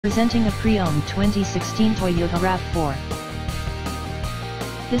Presenting a pre-owned 2016 Toyota RAV4.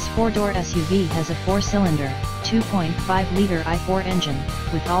 This four-door SUV has a four-cylinder, 2.5-liter i4 engine,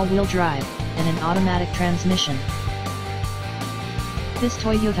 with all-wheel drive, and an automatic transmission. This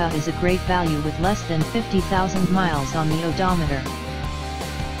Toyota is a great value with less than 50,000 miles on the odometer.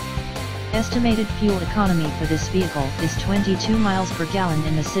 Estimated fuel economy for this vehicle is 22 miles per gallon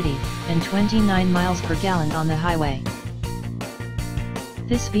in the city, and 29 miles per gallon on the highway.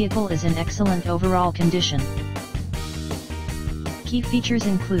 This vehicle is in excellent overall condition. Key features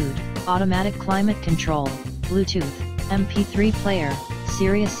include automatic climate control, Bluetooth, MP3 player,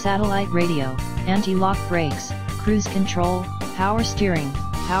 Sirius satellite radio, anti-lock brakes, cruise control, power steering,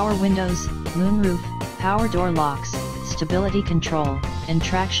 power windows, moonroof, power door locks, stability control, and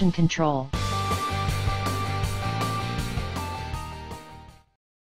traction control.